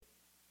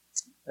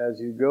as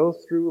you go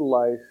through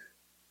life,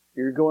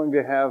 you're going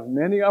to have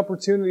many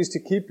opportunities to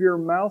keep your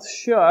mouth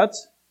shut.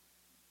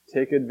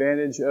 Take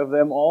advantage of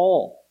them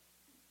all.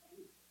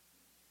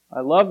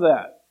 I love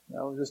that.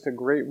 That was just a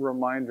great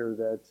reminder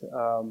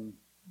that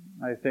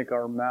I think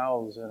our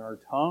mouths and our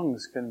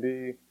tongues can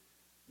be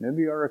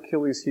maybe our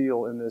Achilles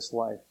heel in this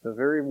life. The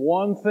very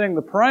one thing,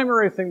 the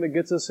primary thing that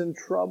gets us in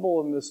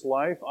trouble in this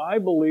life, I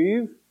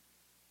believe,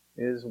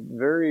 is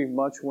very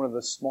much one of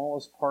the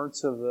smallest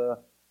parts of the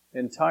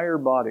entire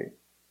body.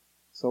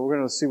 So we're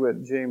going to see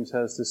what James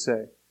has to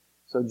say.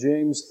 So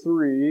James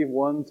 3,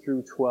 1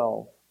 through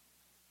 12.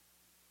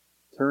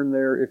 Turn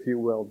there if you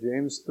will.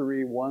 James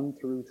 3, 1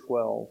 through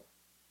 12.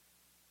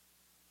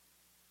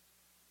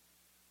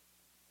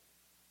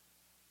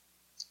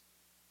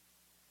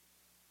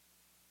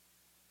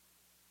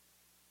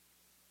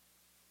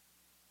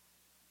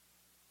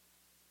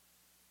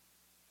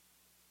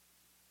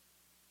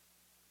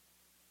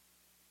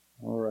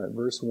 All right,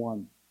 verse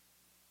 1.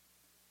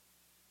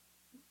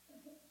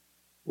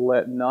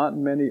 Let not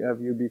many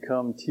of you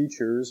become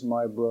teachers,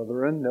 my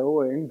brethren,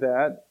 knowing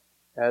that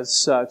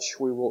as such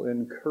we will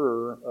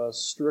incur a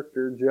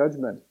stricter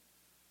judgment.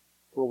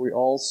 For we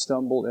all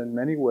stumble in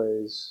many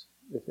ways.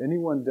 If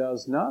anyone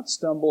does not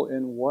stumble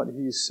in what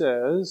he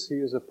says, he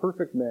is a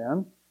perfect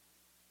man,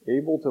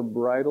 able to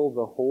bridle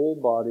the whole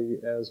body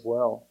as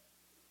well.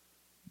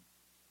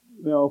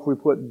 Now, if we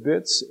put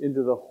bits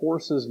into the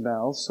horses'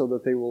 mouths so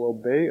that they will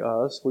obey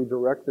us, we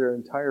direct their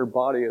entire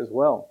body as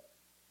well.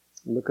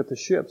 Look at the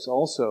ships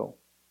also.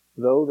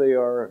 Though they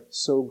are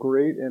so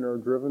great and are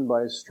driven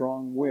by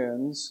strong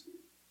winds,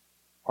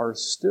 are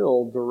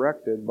still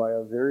directed by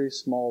a very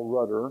small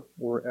rudder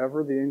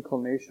wherever the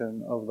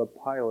inclination of the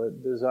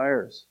pilot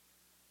desires.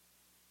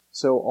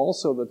 So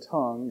also the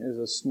tongue is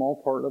a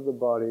small part of the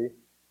body,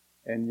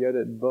 and yet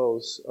it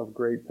boasts of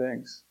great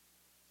things.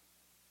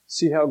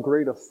 See how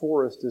great a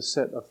forest is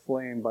set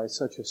aflame by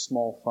such a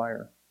small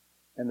fire.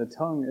 And the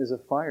tongue is a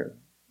fire,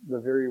 the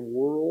very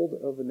world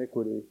of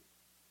iniquity.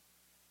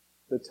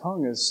 The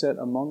tongue is set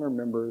among our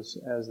members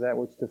as that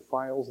which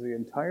defiles the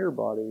entire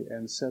body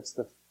and sets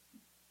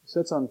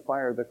on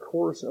fire the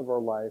course of our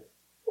life,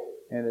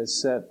 and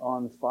is set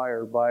on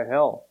fire by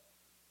hell.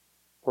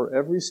 For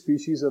every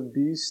species of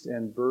beast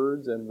and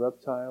birds and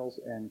reptiles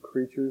and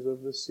creatures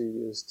of the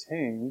sea is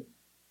tamed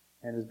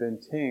and has been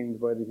tamed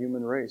by the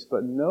human race.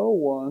 But no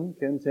one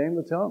can tame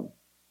the tongue.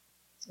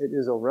 It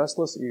is a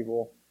restless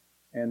evil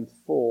and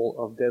full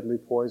of deadly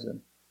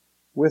poison.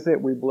 With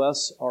it we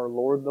bless our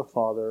Lord the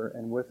Father,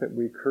 and with it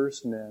we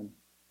curse men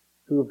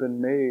who have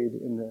been made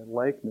in the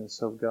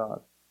likeness of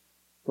God.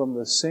 From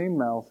the same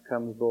mouth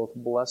comes both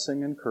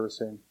blessing and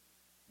cursing.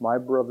 My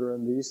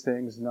brethren, these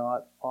things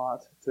not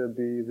ought to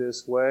be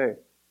this way.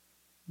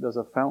 Does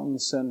a fountain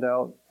send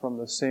out from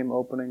the same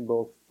opening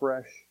both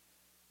fresh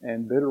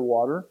and bitter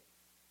water?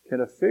 Can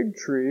a fig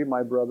tree,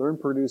 my brethren,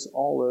 produce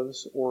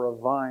olives, or a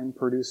vine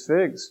produce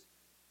figs?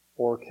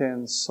 Or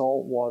can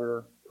salt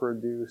water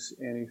produce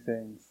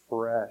anything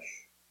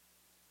fresh?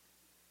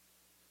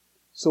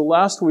 So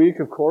last week,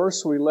 of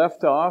course, we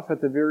left off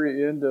at the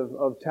very end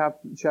of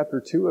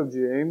chapter 2 of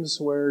James,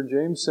 where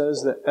James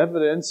says that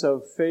evidence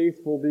of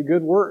faith will be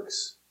good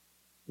works.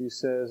 He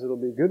says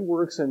it'll be good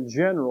works in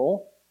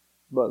general,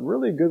 but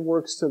really good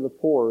works to the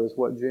poor is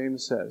what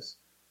James says.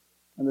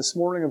 And this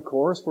morning, of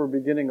course, we're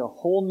beginning a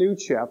whole new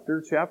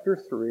chapter, chapter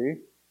 3,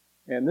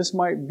 and this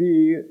might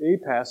be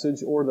a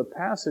passage or the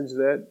passage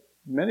that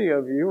many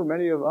of you or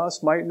many of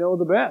us might know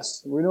the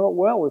best. We know it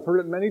well. We've heard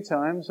it many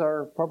times,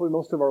 probably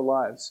most of our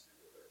lives.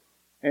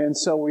 And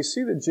so we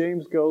see that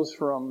James goes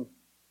from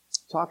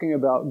talking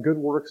about good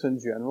works in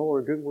general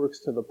or good works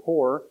to the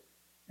poor,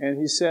 and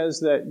he says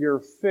that your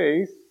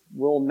faith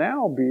will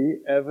now be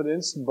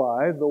evidenced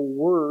by the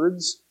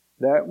words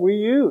that we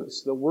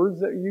use. The words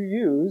that you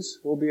use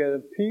will be a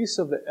piece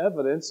of the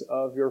evidence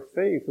of your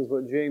faith, is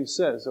what James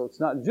says. So it's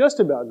not just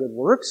about good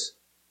works,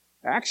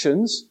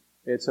 actions.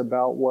 It's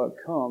about what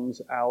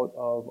comes out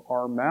of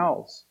our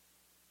mouths.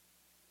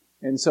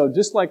 And so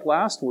just like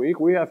last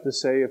week, we have to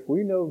say, if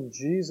we know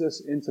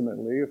Jesus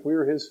intimately, if we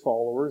are His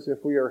followers, if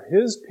we are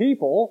His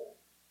people,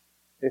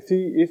 if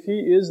He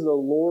is the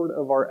Lord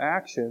of our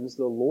actions,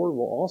 the Lord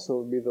will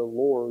also be the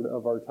Lord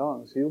of our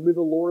tongues. He will be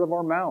the Lord of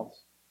our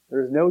mouths.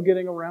 There's no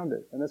getting around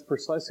it. And that's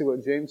precisely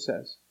what James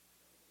says.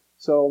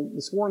 So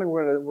this morning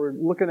we're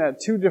looking at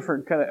two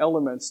different kind of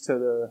elements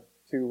to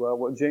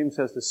what James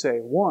has to say.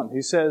 One,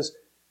 he says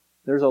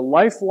there's a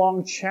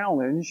lifelong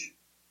challenge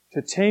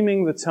to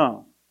taming the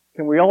tongue.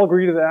 Can we all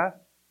agree to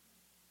that?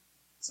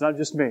 It's not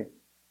just me.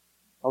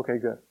 Okay,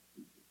 good.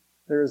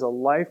 There is a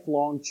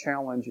lifelong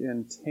challenge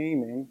in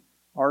taming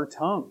our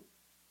tongue.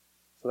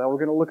 So now we're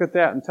going to look at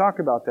that and talk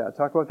about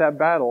that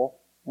battle,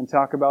 and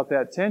talk about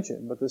that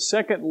tension. But the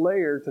second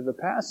layer to the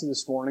passage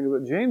this morning,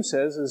 what James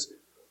says is,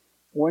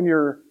 when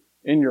you're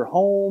in your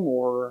home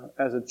or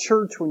as a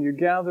church, when you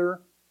gather,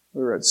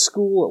 or at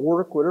school, at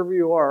work, whatever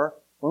you are,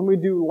 when we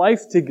do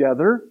life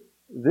together,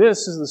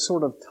 this is the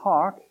sort of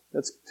talk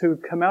that's to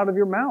come out of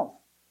your mouth.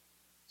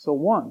 So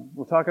one,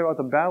 we're talking about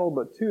the battle,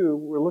 but two,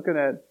 we're looking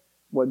at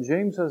what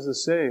James has to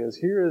say is,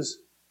 here is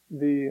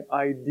the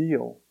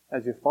ideal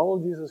as you follow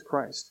Jesus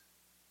Christ.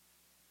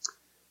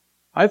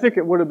 I think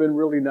it would have been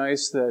really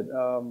nice that,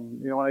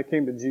 when I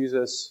came to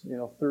Jesus,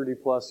 30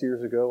 plus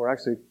years ago, or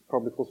actually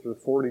probably closer to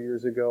 40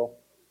 years ago,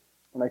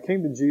 when I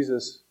came to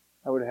Jesus,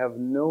 I would have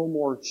no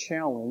more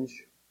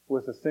challenge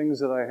with the things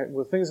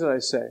that I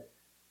say.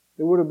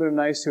 It would have been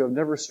nice to have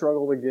never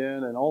struggled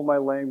again, and all my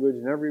language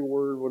and every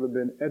word would have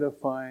been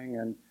edifying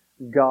and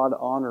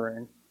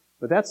God-honoring.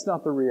 But that's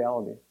not the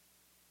reality.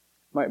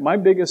 My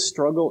biggest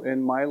struggle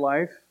in my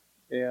life,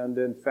 and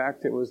in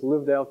fact it was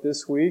lived out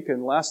this week,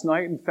 and last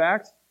night in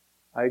fact,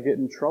 I get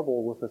in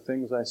trouble with the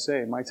things I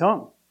say. My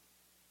tongue.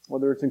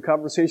 Whether it's in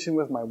conversation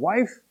with my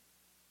wife,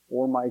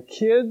 or my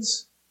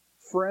kids,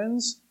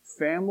 friends,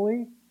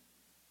 family,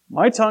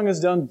 my tongue has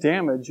done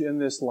damage in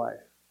this life.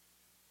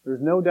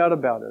 There's no doubt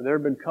about it. There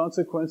have been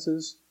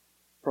consequences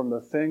from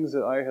the things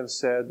that I have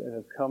said and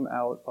have come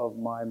out of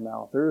my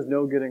mouth. There is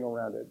no getting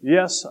around it.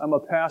 Yes, I'm a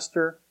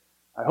pastor.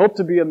 I hope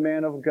to be a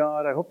man of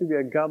God. I hope to be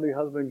a godly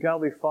husband,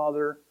 godly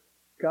father,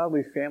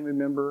 godly family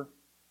member.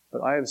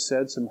 But I have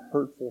said some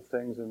hurtful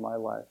things in my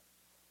life.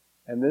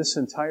 And this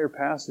entire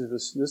passage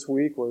this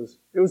week was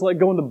like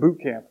going to boot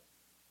camp.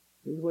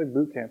 It was like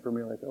boot camp for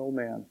me. Like, oh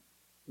man,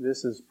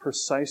 this is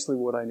precisely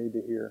what I need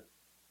to hear.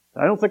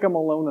 I don't think I'm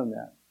alone in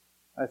that.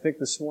 I think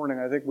this morning,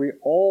 we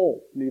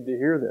all need to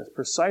hear this.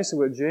 Precisely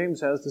what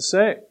James has to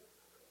say.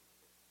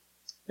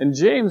 And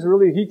James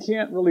he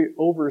can't really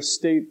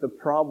overstate the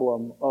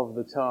problem of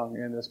the tongue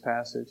in this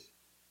passage.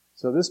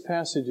 So this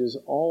passage is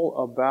all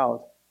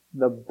about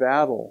the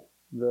battle.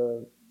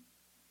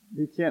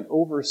 You can't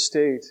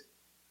overstate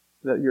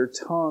that your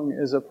tongue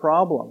is a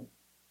problem.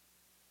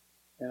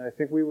 And I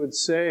think we would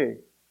say,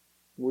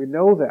 we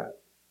know that.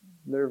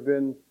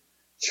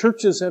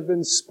 Churches have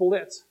been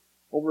split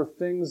over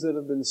things that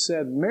have been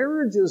said.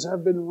 Marriages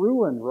have been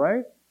ruined,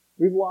 right?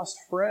 We've lost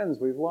friends.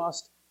 We've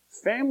lost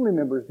family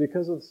members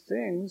because of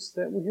things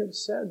that we have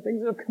said,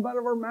 things that have come out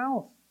of our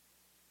mouth.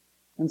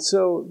 And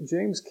so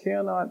James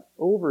cannot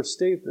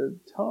overstate that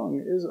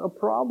tongue is a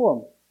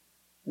problem.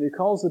 And he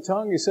calls the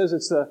tongue, he says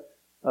it's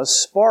a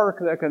spark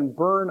that can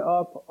burn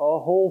up a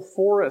whole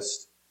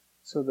forest.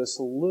 So this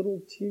little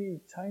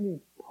tiny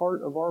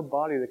part of our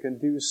body that can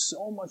do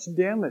so much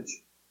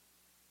damage.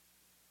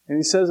 And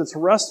he says it's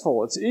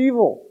restful, it's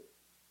evil,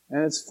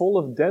 and it's full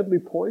of deadly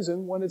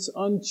poison when it's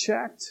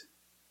unchecked.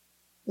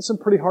 That's some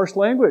pretty harsh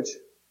language.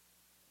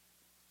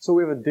 So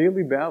we have a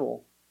daily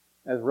battle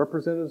as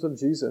representatives of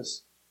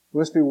Jesus. We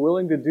must be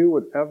willing to do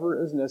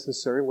whatever is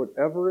necessary,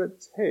 whatever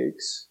it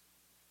takes,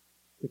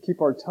 to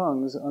keep our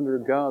tongues under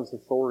God's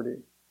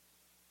authority.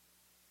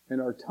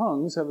 And our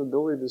tongues have the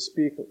ability to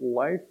speak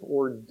life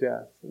or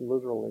death,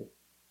 literally.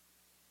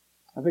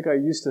 I think I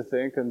used to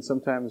think, and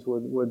sometimes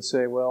would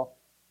say, well,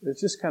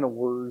 it's just kind of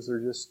words, or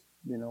just,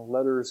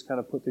 letters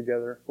kind of put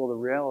together. Well, the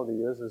reality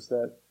is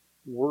that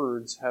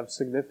words have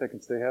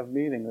significance. They have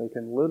meaning. They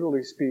can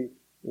literally speak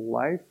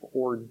life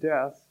or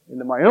death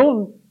into my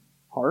own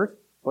heart,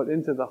 but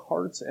into the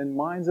hearts and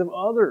minds of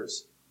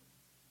others.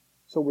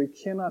 So we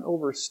cannot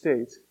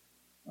overstate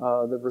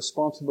the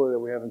responsibility that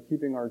we have in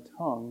keeping our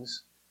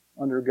tongues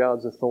under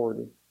God's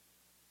authority.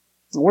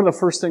 And one of the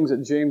first things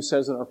that James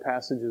says in our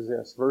passage is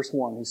this. Verse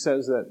 1, he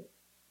says that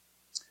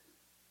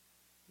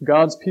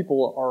God's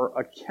people are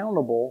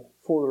accountable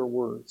for their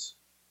words.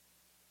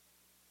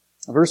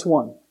 Verse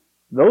 1,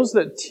 those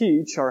that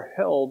teach are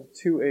held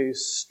to a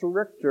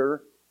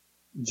stricter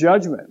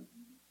judgment.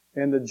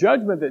 And the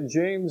judgment that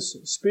James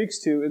speaks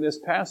to in this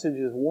passage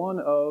is one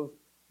of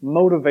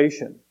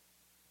motivation.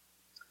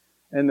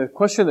 And the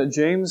question that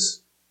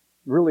James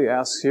really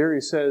asks here,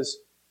 he says,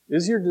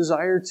 is your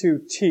desire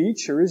to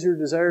teach, or is your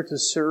desire to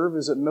serve,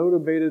 is it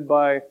motivated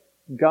by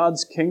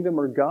God's kingdom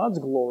or God's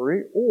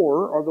glory,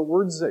 or are the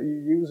words that you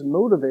use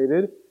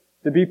motivated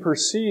to be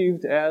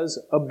perceived as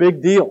a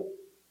big deal?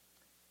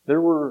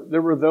 There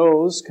were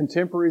those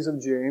contemporaries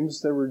of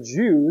James, there were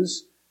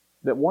Jews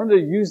that wanted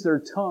to use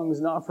their tongues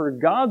not for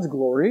God's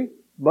glory,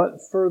 but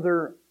for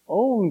their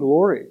own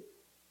glory.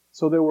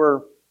 So there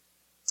were,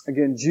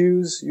 again,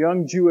 Jews,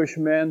 young Jewish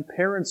men,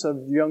 parents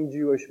of young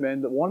Jewish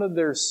men that wanted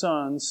their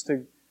sons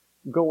to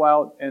go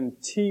out and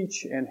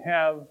teach and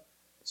have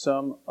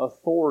some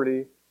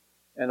authority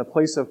and a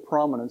place of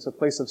prominence, a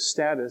place of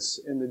status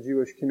in the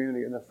Jewish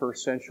community in the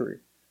first century.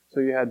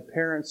 So you had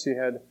parents, you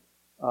had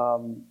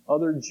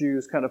other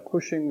Jews kind of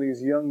pushing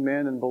these young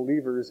men and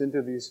believers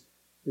into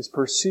this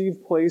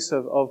perceived place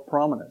of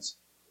prominence.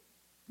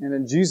 And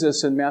then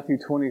Jesus in Matthew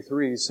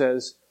 23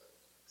 says,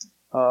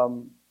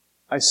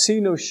 I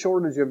see no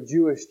shortage of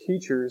Jewish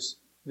teachers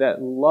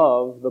that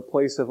love the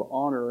place of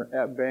honor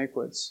at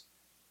banquets.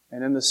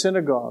 And in the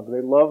synagogue,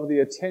 they love the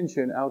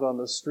attention out on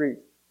the street.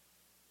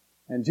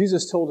 And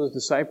Jesus told his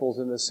disciples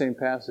in this same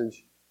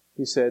passage,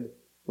 he said,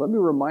 let me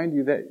remind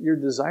you that your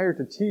desire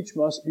to teach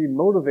must be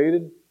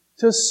motivated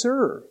to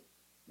serve,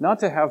 not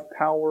to have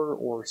power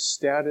or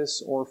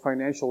status or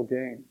financial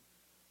gain.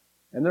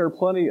 And there are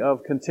plenty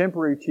of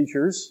contemporary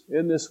teachers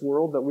in this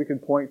world that we can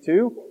point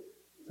to,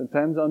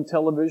 sometimes on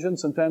television,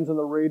 sometimes on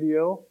the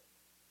radio,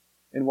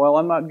 And while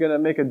I'm not going to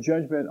make a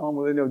judgment on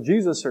whether they know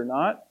Jesus or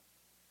not,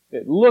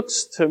 it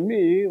looks to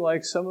me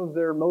like some of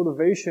their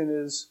motivation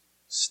is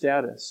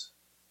status,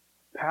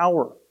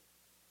 power.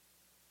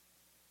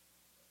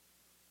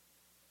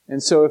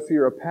 And so if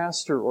you're a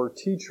pastor or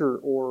teacher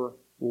or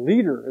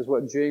leader, is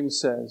what James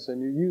says,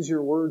 and you use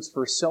your words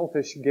for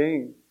selfish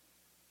gain,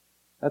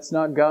 that's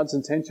not God's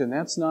intention.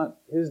 That's not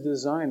His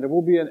design. There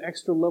will be an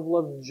extra level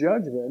of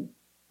judgment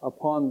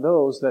upon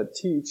those that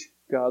teach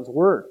God's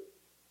Word.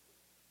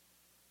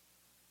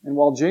 And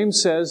while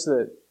James says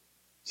that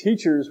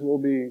teachers will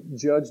be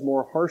judged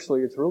more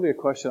harshly, it's really a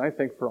question, I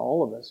think, for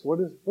all of us. What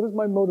is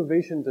my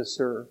motivation to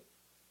serve?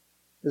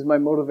 Is my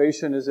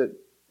motivation, is it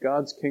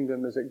God's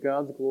kingdom? Is it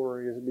God's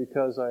glory? Is it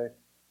because I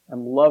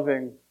am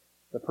loving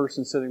the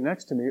person sitting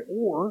next to me?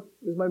 Or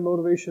is my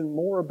motivation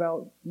more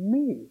about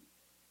me?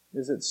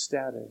 Is it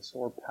status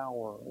or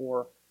power?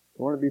 Or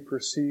do I want to be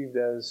perceived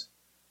as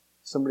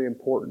somebody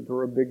important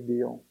or a big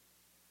deal?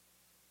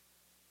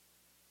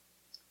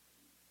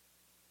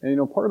 And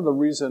part of the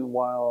reason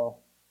why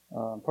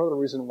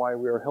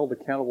we are held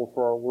accountable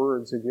for our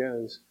words,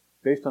 again, is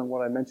based on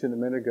what I mentioned a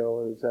minute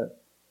ago, is that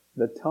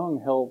the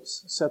tongue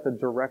helps set the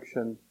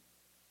direction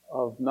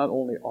of not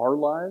only our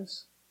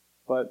lives,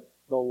 but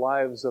the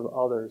lives of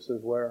others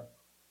as well.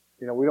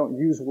 We don't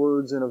use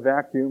words in a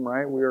vacuum,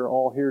 right? We are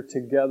all here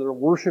together,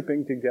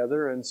 worshiping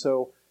together, and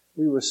so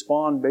we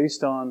respond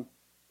based on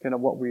kind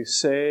of what we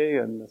say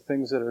and the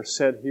things that are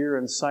said here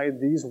inside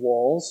these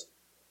walls.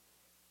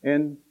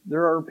 And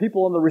there are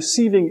people on the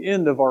receiving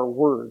end of our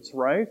words,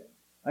 right?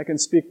 I can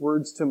speak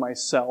words to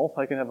myself.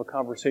 I can have a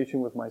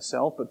conversation with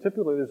myself, but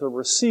typically there's a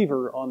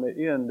receiver on the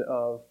end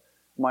of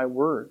my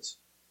words.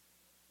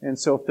 And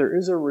so if there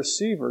is a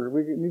receiver,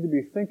 we need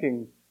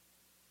to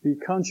be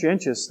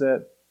conscientious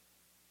that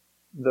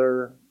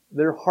their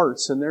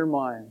hearts and their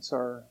minds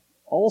are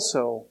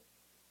also,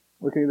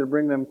 we can either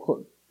bring them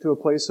to a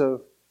place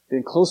of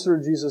being closer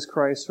to Jesus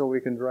Christ, or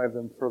we can drive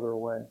them further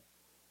away.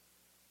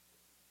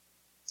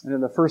 And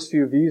in the first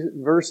few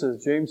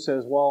verses, James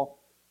says, while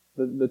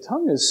the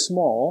tongue is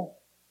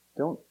small,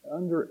 don't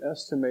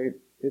underestimate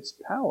its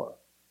power.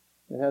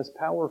 It has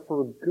power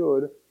for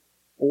good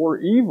or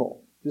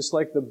evil, just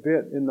like the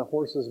bit in the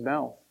horse's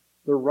mouth,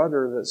 the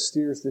rudder that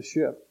steers the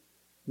ship,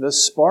 the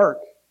spark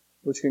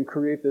which can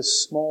create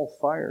this small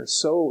fire.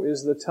 So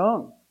is the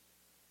tongue.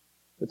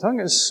 The tongue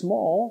is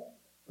small,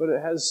 but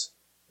it has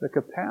the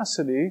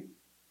capacity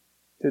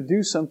to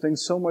do something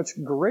so much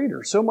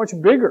greater, so much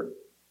bigger.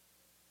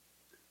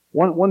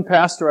 One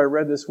pastor I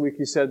read this week,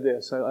 he said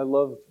this. I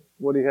loved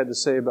what he had to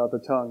say about the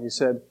tongue. He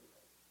said,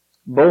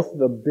 both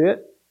the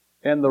bit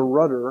and the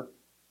rudder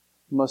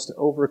must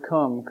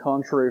overcome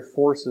contrary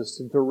forces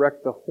to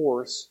direct the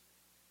horse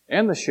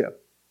and the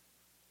ship.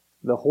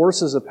 The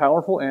horse is a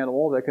powerful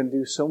animal that can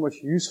do so much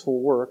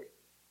useful work,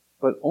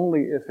 but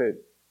only if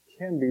it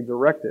can be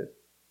directed.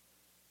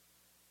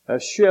 A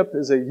ship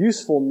is a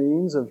useful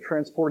means of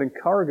transporting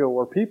cargo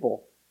or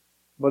people,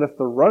 but if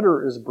the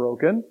rudder is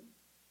broken,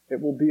 it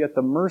will be at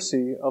the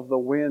mercy of the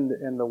wind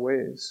and the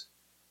waves.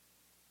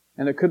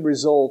 And it could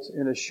result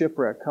in a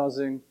shipwreck,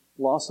 causing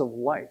loss of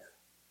life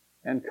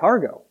and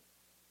cargo.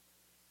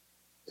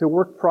 To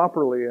work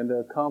properly and to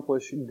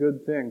accomplish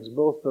good things,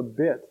 both the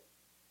bit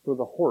for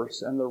the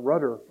horse and the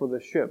rudder for the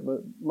ship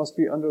must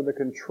be under the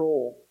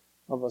control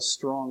of a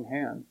strong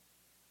hand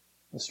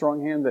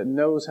that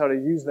knows how to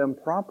use them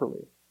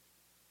properly.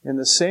 In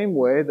the same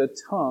way, the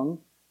tongue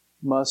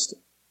must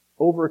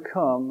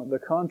overcome the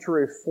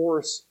contrary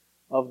force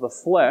of the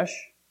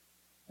flesh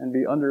and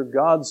be under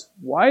God's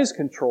wise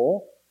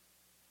control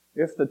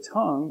if the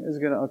tongue is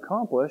going to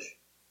accomplish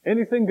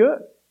anything good.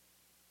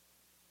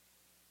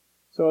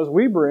 So as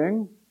we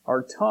bring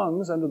our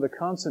tongues under the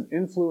constant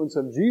influence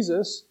of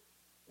Jesus,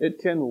 it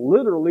can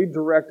literally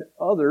direct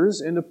others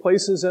into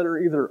places that are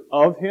either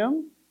of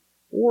Him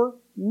or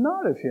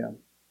not of Him.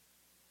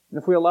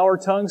 And if we allow our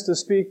tongues to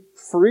speak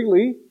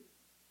freely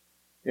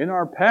in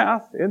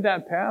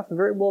that path,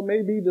 very well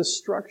may be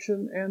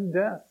destruction and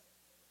death.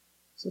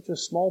 Such a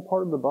small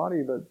part of the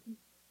body, but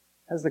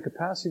has the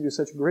capacity to do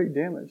such great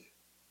damage.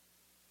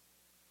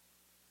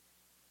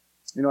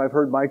 I've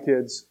heard my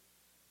kids,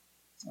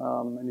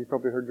 and you've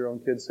probably heard your own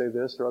kids say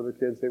this, or other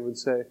kids, they would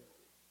say,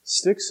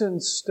 sticks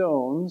and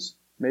stones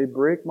may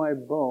break my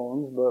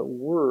bones, but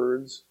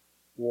words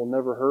will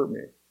never hurt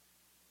me.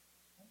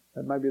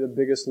 That might be the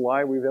biggest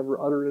lie we've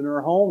ever uttered in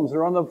our homes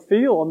or on the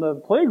field, on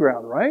the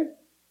playground, right?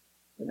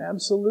 An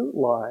absolute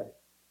lie.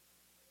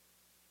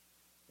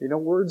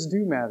 Words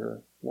do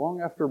matter.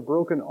 Long after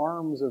broken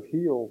arms have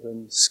healed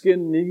and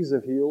skinned knees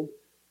have healed,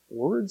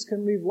 words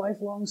can leave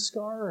lifelong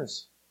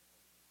scars.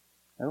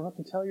 I don't have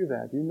to tell you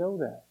that. You know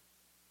that.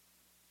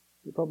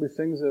 There are probably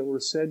things that were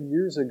said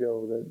years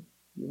ago that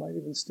you might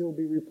even still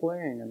be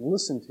replaying and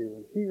listen to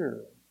and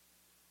hear.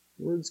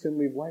 Words can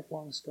leave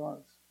lifelong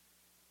scars.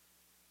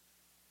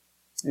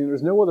 And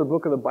there's no other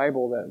book of the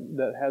Bible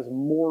that has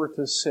more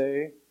to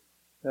say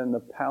than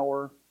the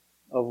power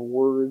of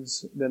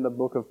words than the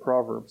book of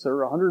Proverbs. There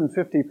are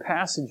 150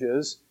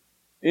 passages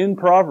in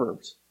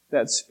Proverbs.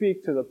 that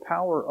speak to the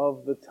power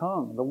of the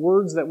tongue, the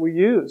words that we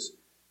use.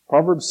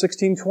 Proverbs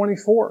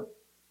 16:24.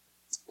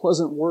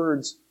 Pleasant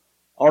words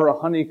are a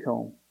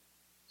honeycomb,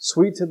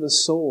 sweet to the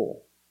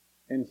soul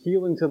and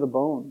healing to the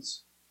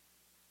bones.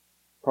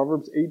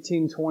 Proverbs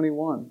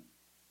 18:21.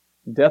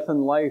 Death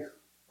and life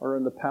are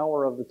in the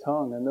power of the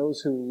tongue, and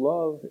those who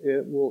love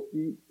it will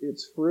eat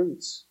its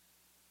fruits.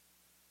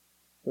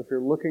 So if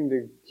you're looking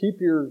to keep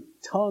your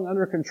tongue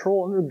under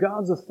control, under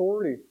God's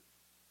authority,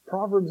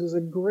 Proverbs is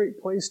a great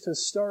place to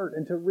start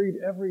and to read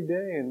every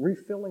day and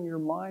refilling your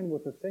mind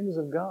with the things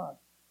of God.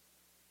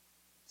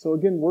 So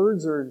again,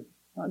 words are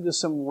not just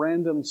some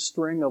random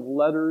string of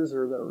letters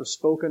or that are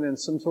spoken in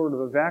some sort of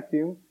a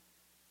vacuum.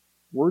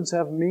 Words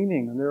have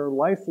meaning, and there are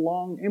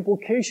lifelong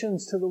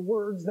implications to the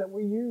words that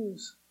we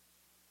use.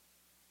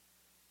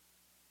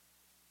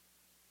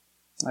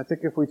 I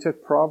think if we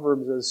took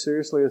Proverbs as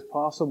seriously as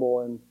possible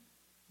and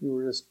you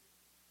were just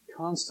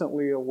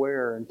constantly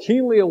aware and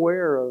keenly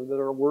aware of that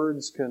our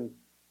words can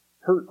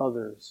hurt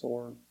others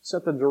or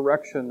set the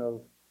direction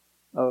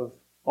of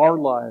our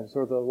lives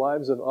or the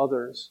lives of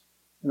others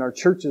in our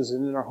churches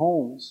and in our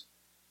homes,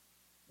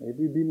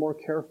 maybe be more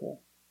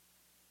careful.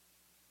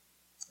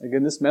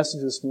 Again, this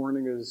message this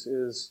morning is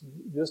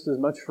just as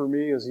much for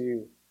me as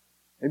you.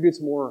 Maybe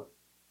it's more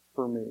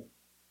for me.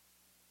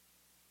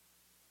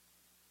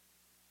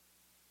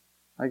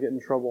 I get in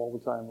trouble all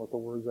the time with the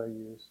words I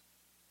use.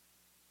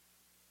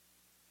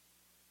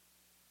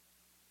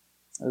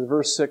 As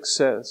verse 6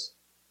 says,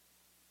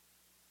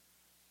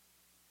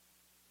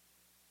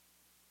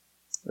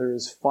 there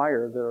is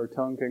fire that our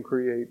tongue can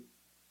create,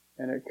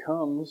 and it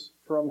comes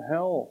from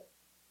hell.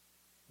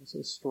 It's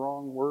a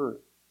strong word.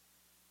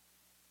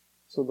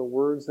 So the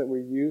words that we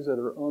use that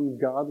are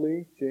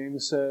ungodly,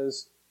 James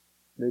says,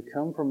 they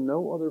come from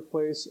no other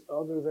place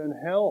other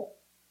than hell.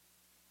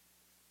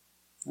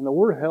 And the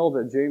word hell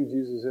that James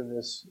uses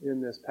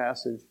in this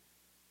passage,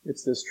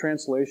 it's this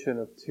translation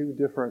of two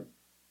different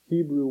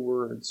Hebrew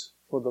words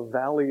for the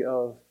valley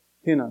of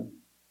Hinnom.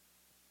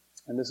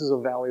 And this is a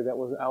valley that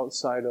was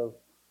outside of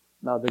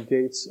the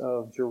gates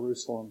of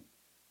Jerusalem.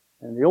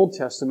 In the Old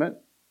Testament,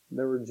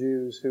 there were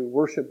Jews who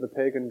worshiped the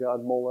pagan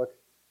god Moloch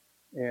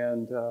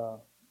and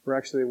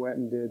actually went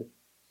and did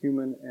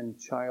human and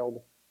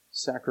child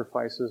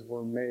sacrifices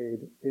were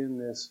made in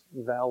this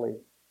valley.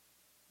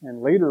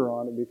 And later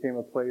on, it became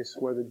a place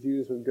where the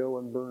Jews would go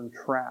and burn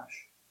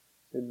trash.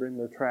 They'd bring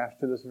their trash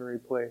to this very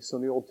place. So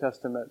in the Old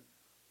Testament,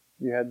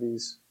 you had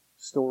these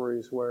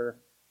stories where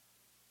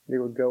they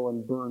would go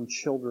and burn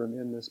children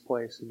in this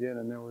place again.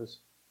 And there was,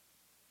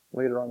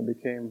 later on, it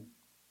became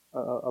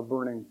a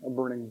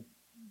burning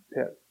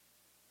pit.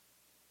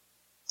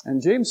 And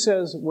James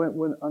says,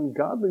 when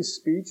ungodly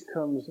speech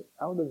comes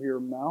out of your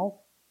mouth,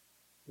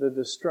 the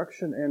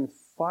destruction and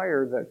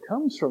fire that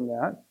comes from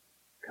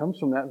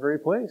that very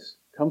place,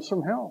 comes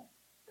from hell,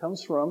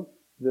 comes from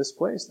this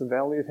place, the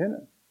Valley of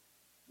Hinnom.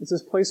 It's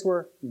this place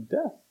where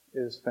death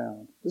is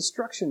found,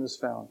 destruction is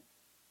found,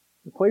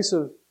 the place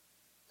of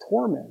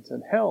torment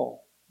and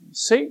hell.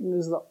 Satan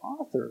is the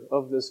author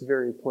of this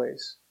very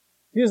place.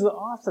 He is the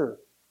author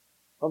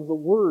of the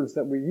words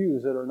that we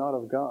use that are not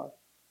of God.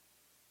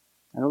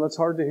 I know that's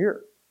hard to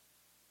hear,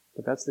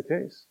 but that's the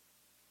case.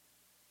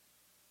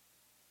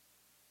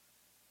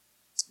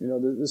 You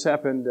know, this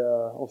happened,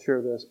 I'll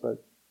share this,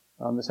 but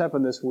this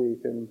happened this week,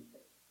 and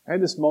I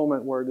had this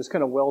moment where it just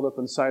kind of welled up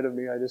inside of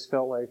me. I just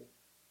felt like,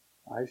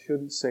 I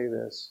shouldn't say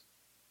this,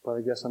 but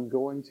I guess I'm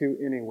going to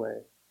anyway.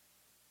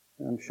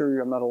 And I'm sure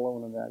I'm not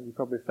alone in that. You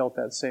probably felt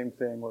that same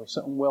thing, where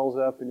something wells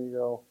up and you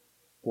go,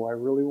 boy, I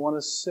really want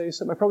to say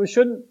something. I probably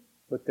shouldn't,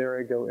 but there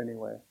I go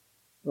anyway.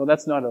 No,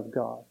 that's not of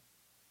God.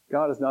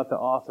 God is not the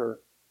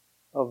author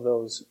of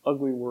those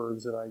ugly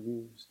words that I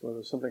used,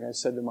 or something I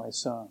said to my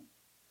son,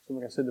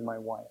 something I said to my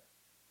wife.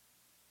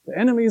 The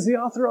enemy is the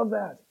author of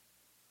that.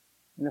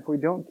 And if we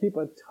don't keep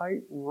a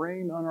tight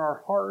rein on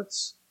our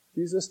hearts,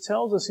 Jesus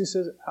tells us, he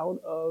says, out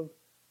of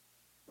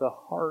the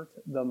heart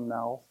the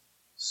mouth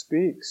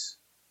speaks.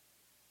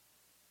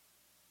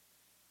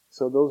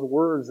 So those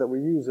words that we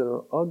use that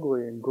are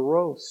ugly and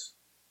gross,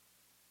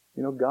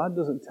 you know, God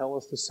doesn't tell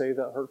us to say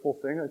that hurtful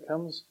thing. It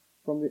comes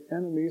from the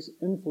enemy's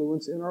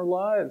influence in our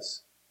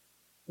lives.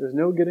 There's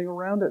no getting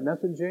around it, and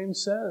that's what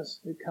James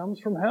says. It comes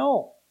from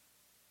hell.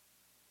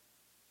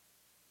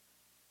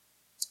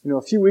 You know,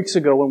 a few weeks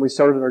ago when we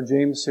started our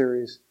James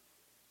series,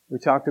 we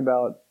talked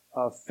about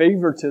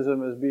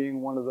favoritism as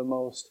being one of the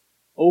most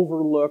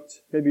overlooked,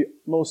 maybe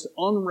most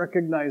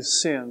unrecognized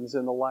sins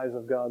in the lives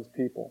of God's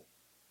people.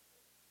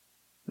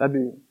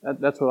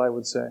 That's what I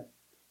would say.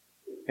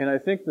 And I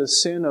think the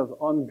sin of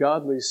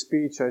ungodly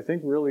speech, I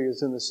think really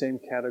is in the same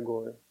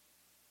category.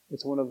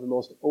 It's one of the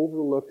most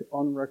overlooked,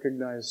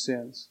 unrecognized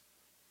sins.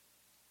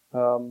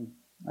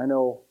 I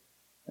know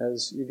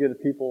as you get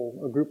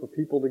a group of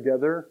people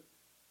together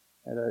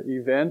at an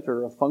event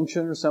or a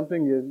function or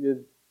something,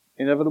 you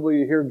inevitably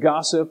you hear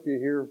gossip, you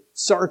hear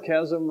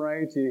sarcasm,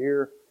 right? You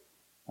hear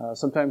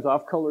sometimes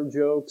off-color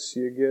jokes,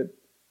 you get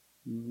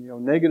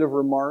negative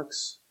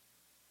remarks.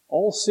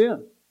 All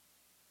sin.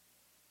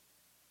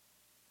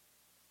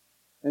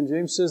 And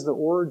James says the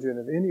origin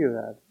of any of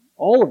that,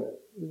 all of it,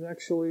 is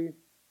actually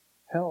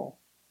hell.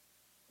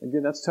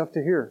 Again, that's tough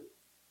to hear.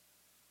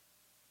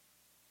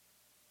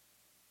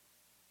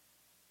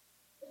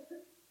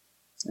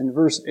 In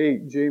verse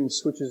 8, James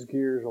switches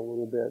gears a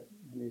little bit,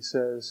 and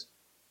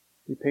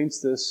he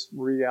paints this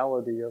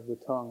reality of the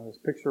tongue, this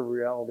picture of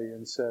reality,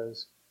 and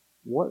says,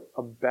 what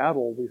a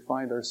battle we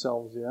find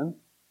ourselves in.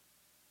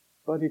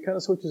 But he kind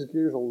of switches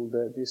gears a little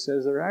bit. He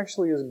says there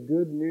actually is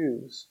good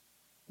news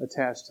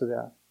attached to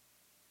that.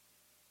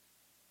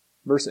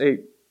 Verse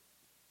 8.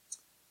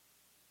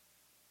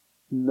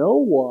 No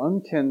one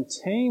can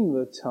tame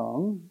the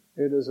tongue.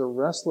 It is a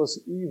restless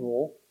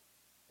evil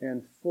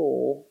and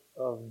full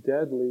of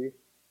deadly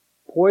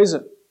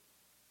poison.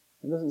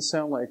 It doesn't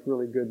sound like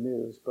really good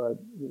news, but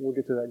we'll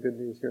get to that good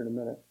news here in a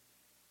minute.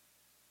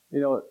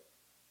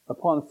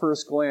 Upon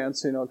first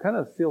glance, it kind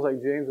of feels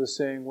like James is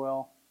saying,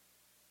 well,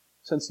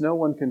 since no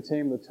one can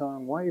tame the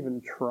tongue, why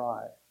even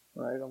try?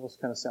 Right? It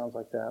almost kind of sounds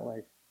like that.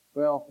 Like,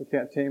 well, we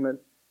can't tame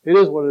it. It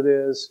is what it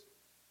is.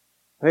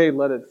 Hey,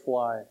 let it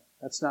fly.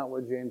 That's not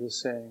what James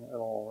is saying at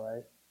all,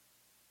 right?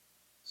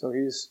 So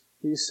he's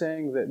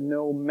saying that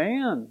no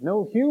man,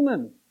 no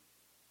human,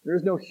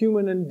 there's no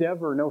human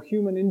endeavor, no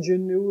human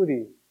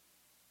ingenuity.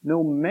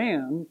 No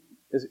man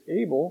is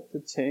able to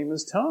tame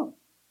his tongue.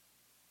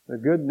 The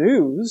good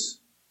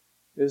news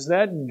is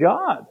that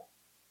God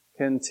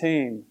can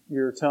tame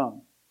your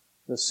tongue.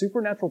 The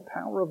supernatural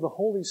power of the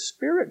Holy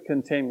Spirit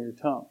can tame your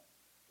tongue.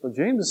 So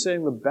James is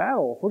saying the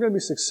battle, if we're going to be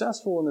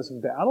successful in this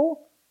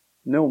battle,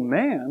 no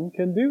man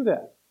can do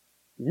that.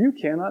 You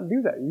cannot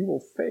do that. You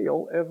will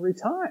fail every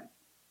time.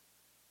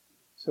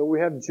 So we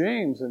have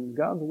James and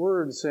God's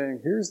Word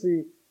saying, here's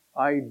the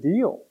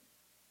ideal.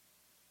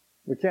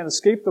 We can't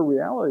escape the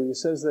reality. He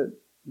says that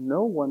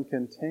no one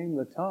can tame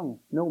the tongue.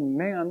 No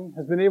man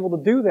has been able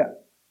to do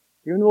that.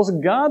 Even the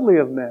most godly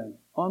of men,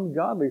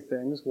 ungodly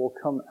things will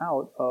come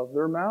out of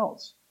their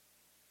mouths.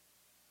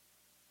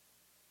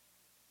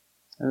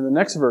 And in the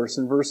next verse,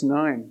 in verse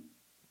 9,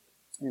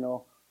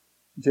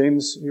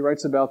 James, he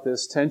writes about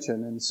this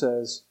tension and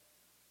says,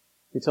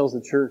 he tells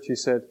the church, he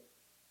said,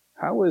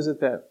 how is it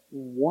that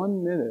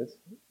 1 minute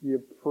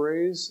you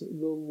praise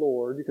the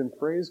Lord, you can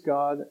praise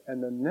God,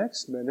 and the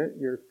next minute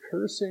you're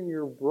cursing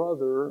your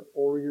brother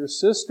or your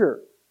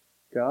sister,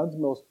 God's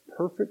most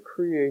perfect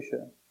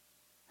creation?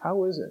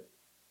 How is it?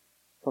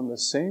 From the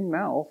same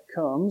mouth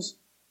comes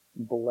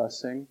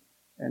blessing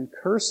and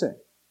cursing.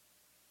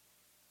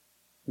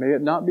 May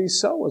it not be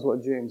so, is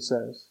what James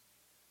says.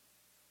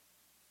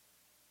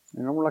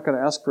 We're not going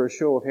to ask for a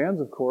show of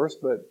hands, of course,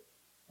 but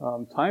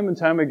time and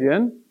time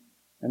again,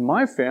 in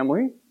my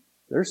family,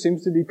 there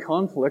seems to be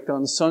conflict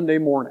on Sunday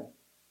morning.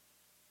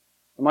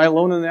 Am I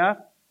alone in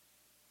that?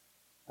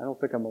 I don't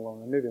think I'm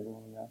alone. Maybe I'm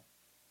alone in that.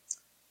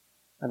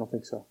 I don't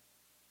think so.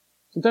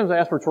 Sometimes I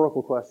ask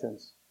rhetorical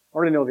questions. I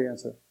already know the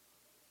answer.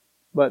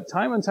 But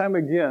time and time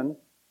again,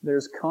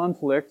 there's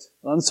conflict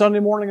on Sunday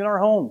morning in our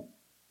home.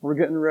 We're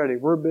getting ready.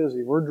 We're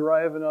busy. We're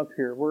driving up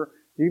here.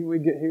 We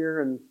get here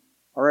and,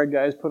 all right,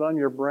 guys, put on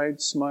your bright,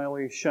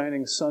 smiley,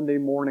 shining Sunday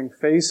morning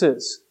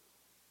faces.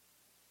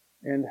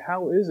 And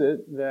how is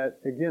it that,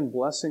 again,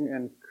 blessing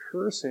and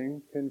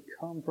cursing can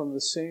come from the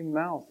same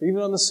mouth,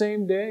 even on the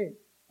same day,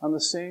 on the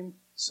same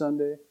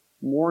Sunday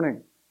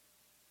morning?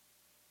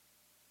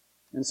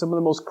 And some of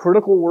the most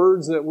critical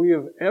words that we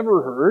have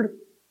ever heard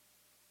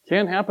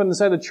can happen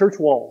inside the church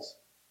walls.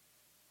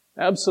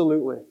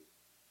 Absolutely.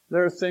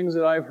 There are things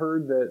that I've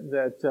heard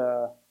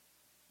that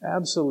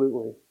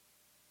absolutely.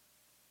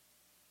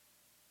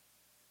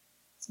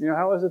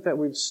 How is it that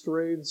we've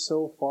strayed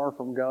so far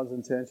from God's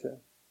intention?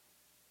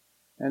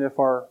 And if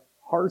our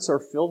hearts are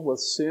filled with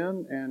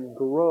sin and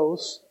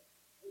gross,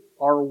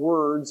 our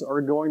words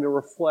are going to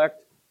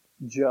reflect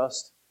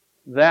just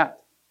that.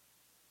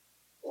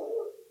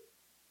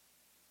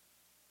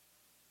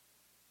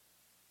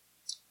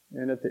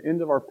 And at the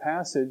end of our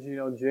passage,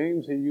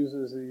 James, he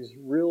uses these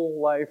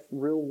real-life,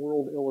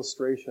 real-world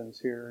illustrations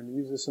here, and he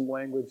uses some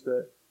language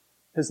that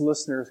his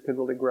listeners could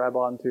really grab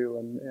onto.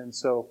 And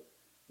so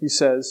he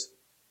says,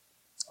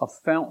 a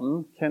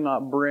fountain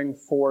cannot bring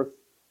forth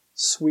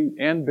sweet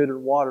and bitter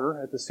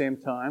water at the same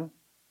time.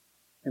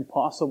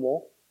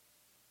 Impossible.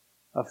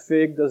 A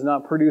fig does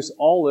not produce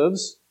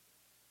olives,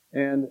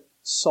 and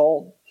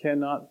salt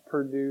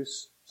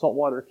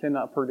water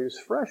cannot produce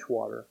fresh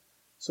water.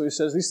 So he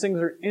says these things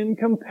are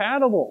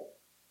incompatible.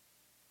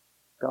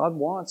 God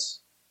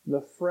wants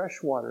the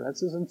fresh water.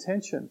 That's his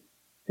intention.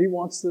 He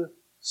wants the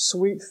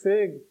sweet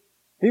fig.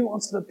 He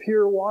wants the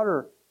pure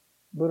water.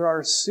 But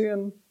our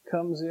sin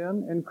comes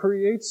in and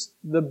creates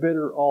the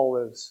bitter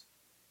olives,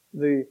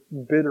 the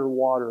bitter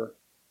water.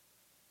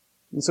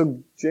 And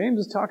so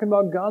James is talking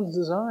about God's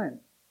design.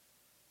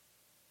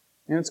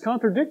 And it's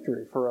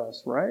contradictory for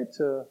us, right?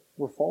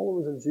 We're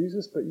followers of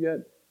Jesus, but yet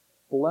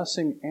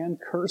blessing and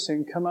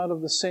cursing come out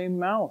of the same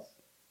mouth.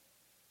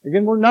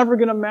 Again, we're never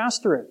going to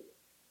master it.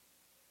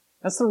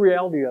 That's the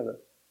reality of it.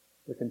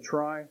 We can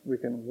try, we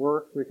can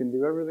work, we can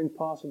do everything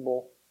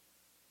possible,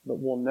 but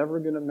we're never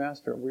going to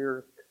master it.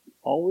 We're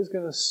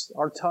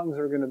Our tongues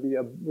are going to be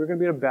we're going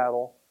to be in a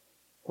battle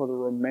for the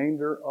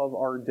remainder of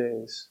our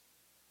days.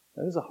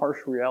 That is a harsh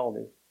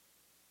reality.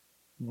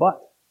 But,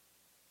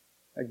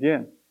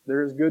 again,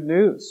 there is good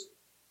news.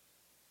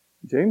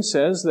 James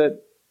says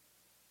that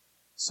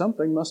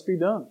something must be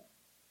done.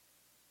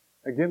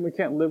 Again, we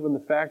can't live in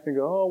the fact and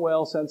go, oh,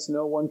 well, since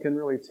no one can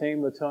really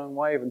tame the tongue,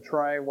 why even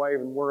try? Why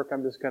even work?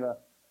 I'm just going to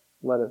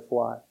let it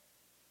fly.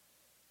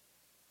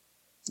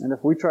 And if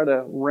we try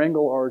to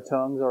wrangle our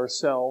tongues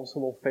ourselves,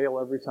 we'll fail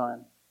every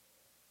time.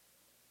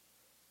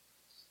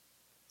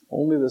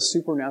 Only the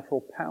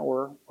supernatural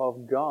power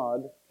of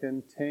God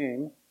can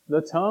tame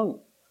the tongue.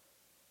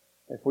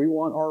 If we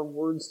want our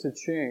words to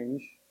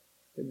change,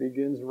 it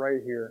begins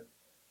right here.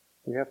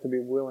 We have to be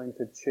willing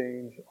to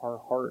change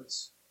our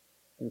hearts.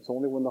 And it's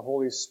only when the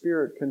Holy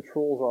Spirit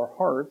controls our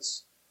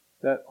hearts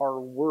that our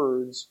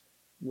words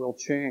will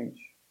change.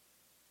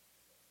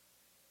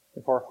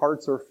 If our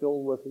hearts are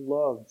filled with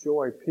love,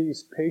 joy,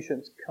 peace,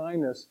 patience,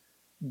 kindness,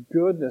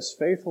 goodness,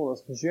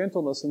 faithfulness,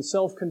 gentleness, and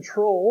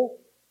self-control,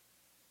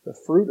 the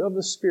fruit of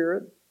the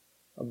Spirit,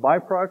 a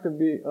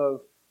byproduct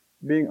of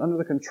being under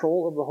the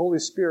control of the Holy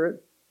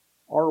Spirit,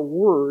 our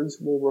words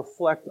will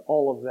reflect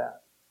all of that.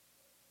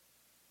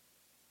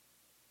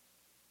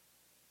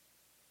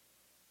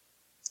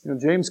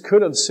 James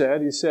could have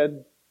said, he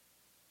said,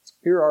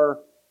 here are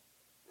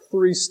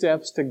 3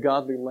 steps to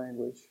godly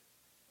language.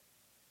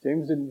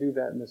 James didn't do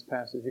that in this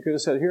passage. He could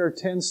have said, here are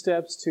 10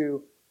 steps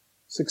to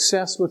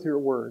success with your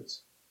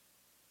words.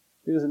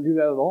 He doesn't do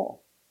that at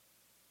all.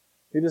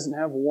 He doesn't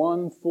have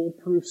one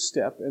foolproof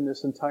step in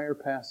this entire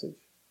passage.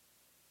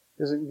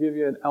 He doesn't give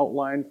you an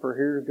outline for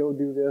here, go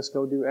do this,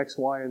 go do X,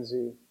 Y, and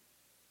Z.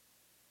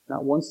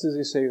 Not once does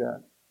he say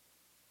that.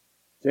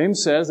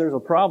 James says there's a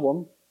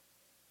problem.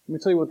 Let me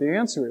tell you what the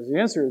answer is. The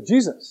answer is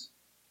Jesus.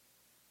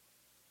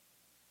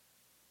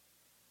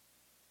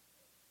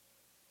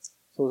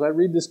 So as I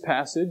read this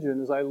passage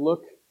and as I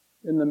look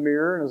in the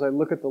mirror and as I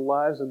look at the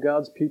lives of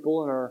God's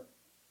people in our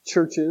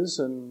churches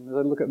and as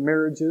I look at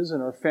marriages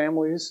and our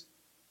families,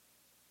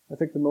 I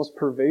think the most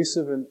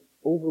pervasive and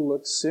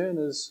overlooked sin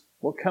is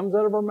what comes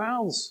out of our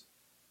mouths.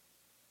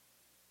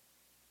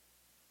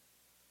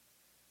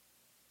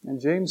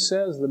 And James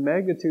says the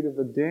magnitude of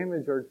the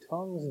damage our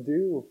tongues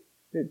do,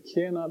 it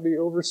cannot be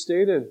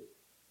overstated.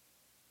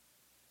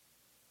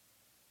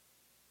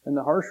 And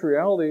the harsh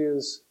reality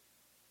is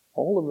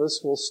all of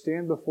us will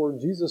stand before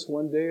Jesus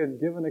one day and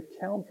give an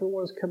account for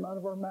what has come out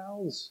of our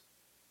mouths.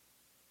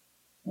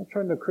 I'm not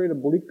trying to create a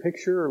bleak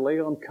picture or lay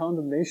on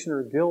condemnation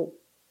or guilt.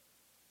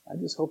 I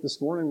just hope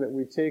this morning that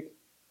we take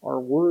our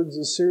words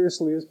as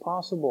seriously as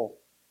possible.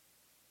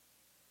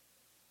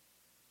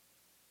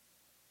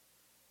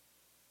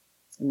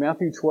 In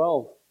Matthew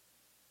 12,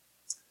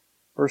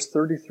 verse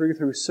 33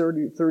 through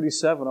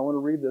 37, I want to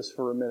read this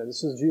for a minute.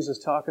 This is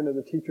Jesus talking to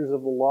the teachers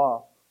of the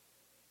law.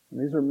 And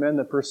these are men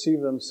that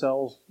perceive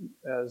themselves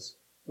as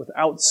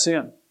without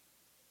sin.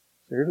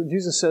 So here's what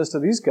Jesus says to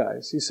these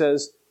guys. He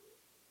says,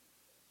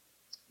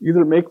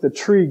 either make the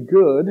tree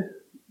good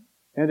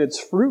and its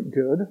fruit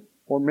good,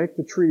 or make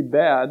the tree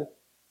bad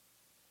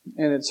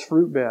and its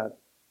fruit bad.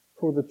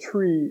 For the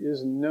tree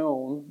is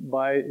known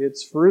by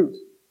its fruit.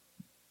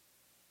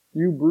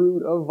 You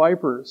brood of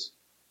vipers,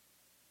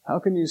 how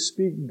can you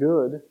speak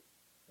good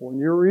when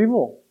you're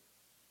evil?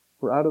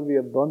 For out of the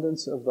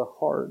abundance of the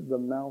heart the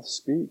mouth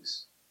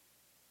speaks.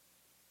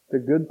 The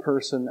good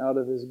person out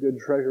of his good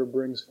treasure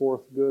brings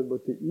forth good,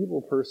 but the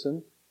evil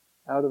person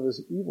out of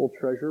his evil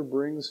treasure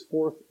brings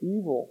forth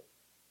evil.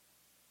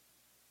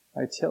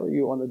 I tell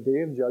you, on the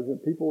day of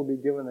judgment, people will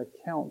be given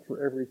account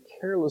for every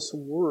careless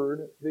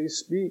word they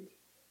speak.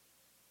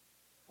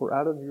 For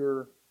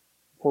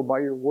by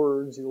your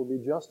words you will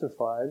be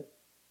justified,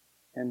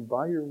 and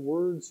by your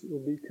words you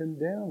will be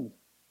condemned.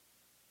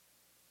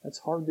 That's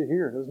hard to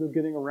hear. There's no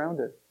getting around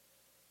it.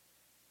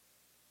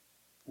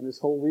 And this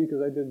whole week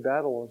as I did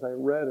battle, as I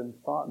read and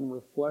thought and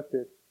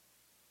reflected,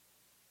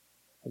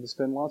 I had to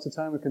spend lots of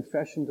time in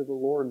confession to the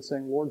Lord and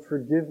saying, Lord,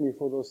 forgive me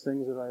for those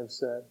things that I have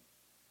said.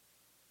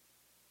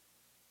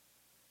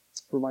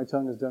 For my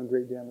tongue has done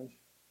great damage.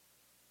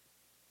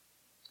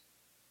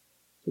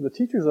 So the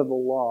teachers of the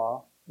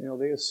law,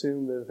 they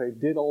assumed that if they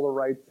did all the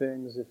right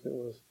things, if it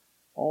was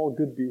all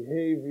good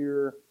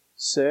behavior,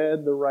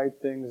 said the right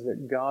things,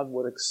 that God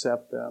would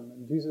accept them.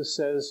 And Jesus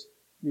says,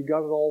 you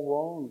got it all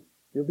wrong.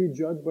 You'll be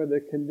judged by the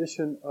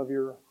condition of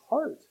your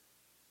heart,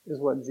 is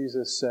what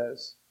Jesus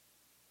says.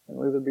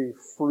 It'll either be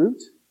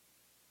fruit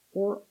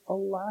or a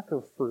lack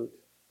of fruit.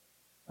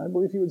 I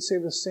believe he would say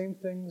the same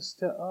things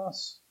to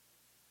us.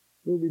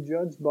 We'll be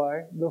judged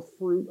by the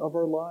fruit of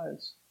our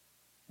lives.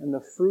 And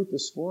the fruit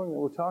this morning that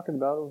we're talking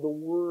about are the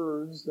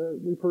words that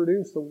we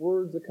produce, the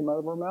words that come out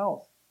of our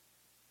mouth.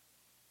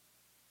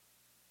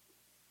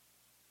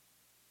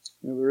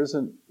 There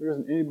isn't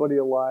anybody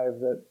alive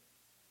that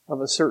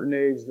of a certain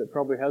age that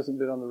probably hasn't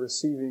been on the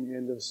receiving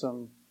end of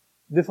some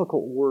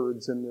difficult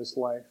words in this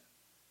life.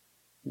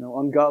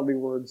 Ungodly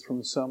words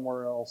from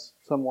someone else.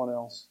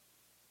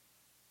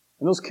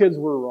 And those kids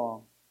were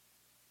wrong.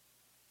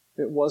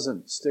 it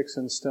wasn't sticks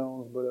and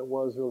stones, but it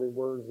was really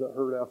words that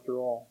hurt after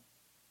all.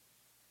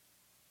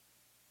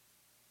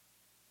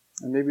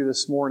 And maybe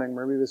this morning,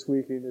 maybe this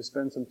week, you need to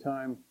spend some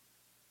time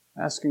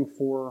asking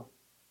for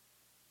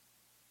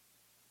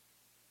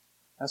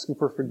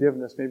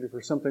forgiveness, maybe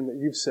for something that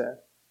you've said.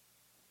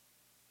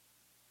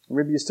 Or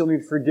maybe you still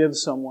need to forgive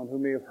someone who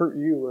may have hurt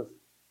you with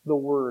the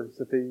words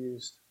that they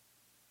used.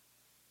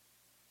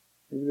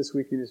 Maybe this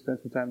week you need to spend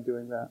some time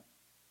doing that.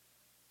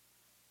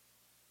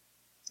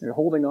 You're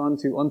holding on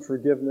to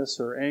unforgiveness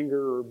or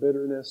anger or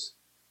bitterness.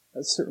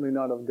 That's certainly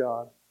not of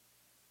God.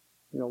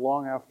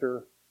 Long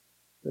after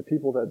the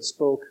people that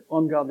spoke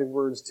ungodly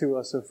words to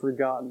us have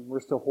forgotten,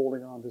 we're still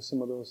holding on to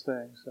some of those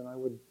things. And I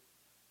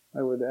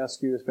would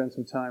ask you to spend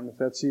some time, if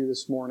that's you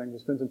this morning, to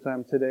spend some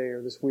time today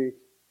or this week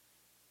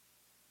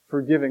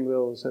forgiving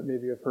those that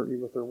maybe have hurt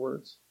you with their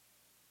words.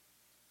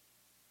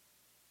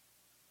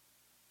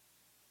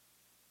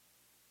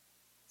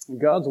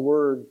 And God's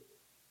Word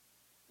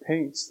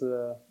paints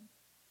the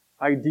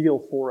ideal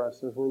for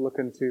us as we're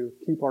looking to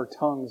keep our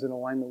tongues in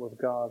alignment with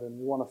God, and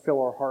we want to fill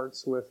our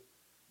hearts with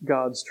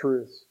God's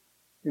truths.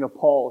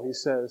 Paul, he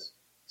says,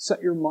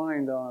 set your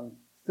mind on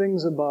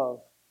things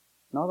above,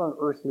 not on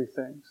earthly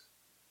things.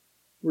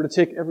 We're to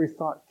take every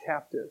thought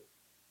captive.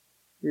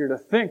 We are to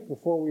think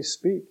before we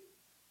speak.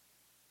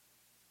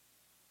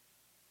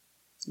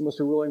 We must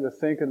be willing to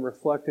think and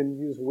reflect and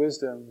use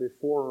wisdom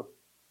before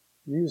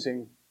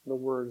using the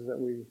words that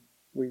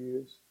we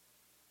use.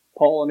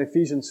 Paul in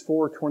Ephesians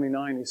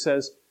 4:29, he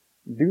says,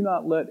 do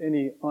not let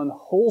any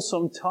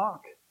unwholesome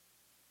talk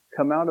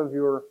come out of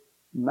your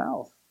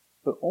mouth,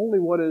 but only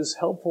what is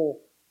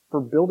helpful for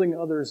building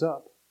others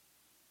up.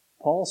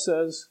 Paul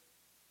says,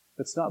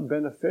 if it's not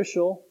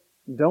beneficial,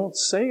 don't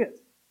say it.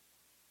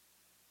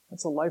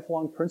 That's a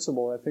lifelong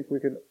principle I think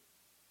we could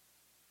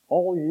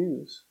all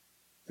use.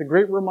 It's a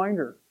great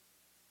reminder.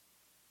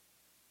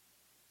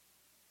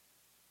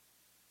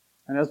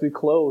 And as we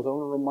close, I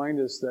want to remind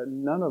us that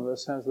none of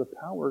us has the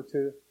power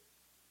to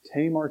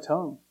tame our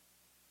tongue.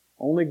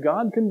 Only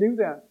God can do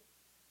that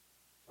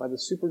by the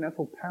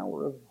supernatural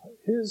power of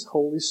His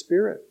Holy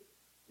Spirit.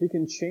 He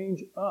can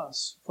change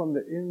us from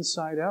the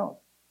inside out.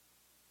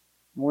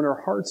 And when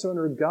our hearts are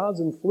under God's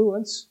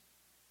influence,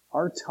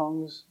 our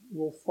tongues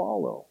will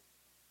follow.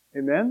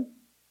 Amen?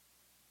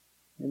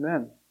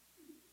 Amen.